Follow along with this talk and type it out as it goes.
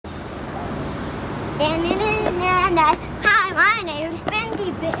Hi, my name is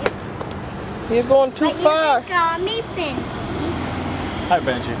Bendy Bear. You're going too far. You can call me Bendy. Hi,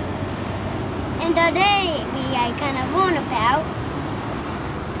 Benji. And today we are gonna learn about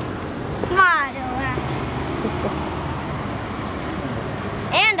water.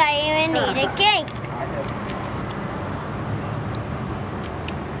 And I even need a cake.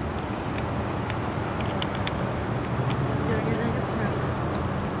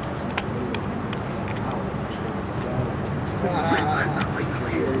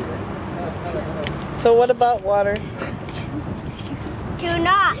 So what about water? Do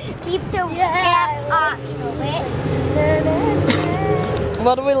not keep the cap off of it.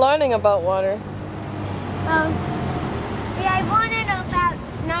 What are we learning about water? I want to know about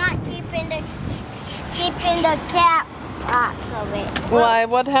not keeping the cap off of it. Why?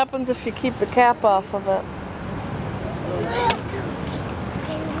 What happens if you keep the cap off of it?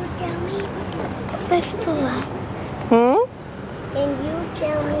 Can you tell me which floor? Can you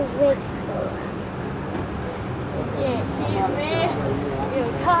tell me which floor?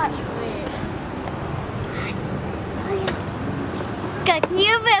 Cause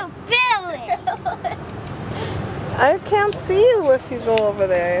you will feel it. I can't see you if you go over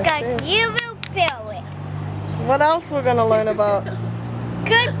there. Cause you will feel it. What else we're gonna learn about?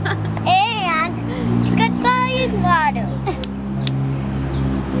 Good and goodbye is water.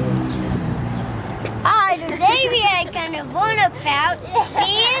 Today we are gonna learn about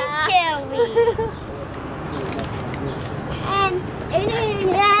being chilly.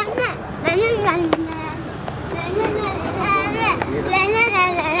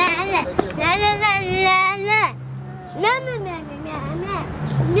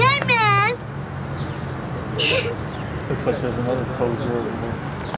 Looks like there's another poser over there.